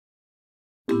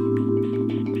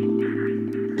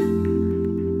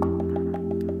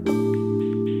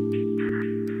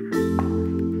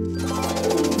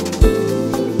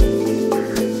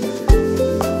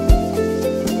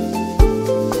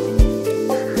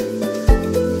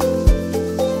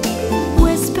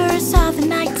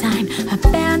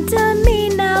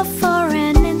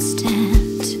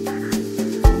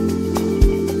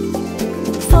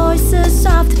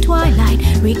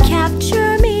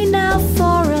recapture me now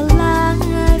for a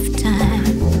lifetime.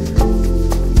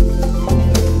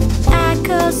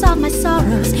 Echoes of my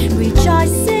sorrows,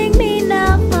 rejoicing me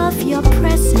now of your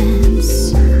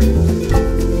presence.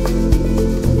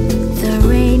 The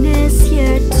rain is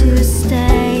here to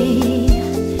stay.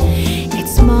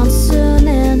 It's monsoon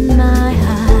in my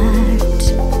heart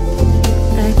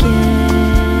again.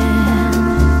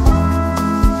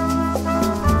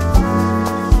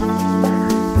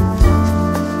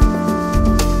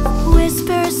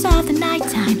 Whispers of the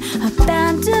nighttime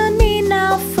abandon me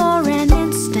now for an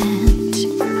instant.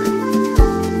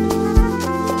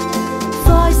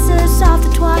 Voices of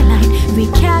the twilight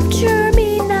recapture me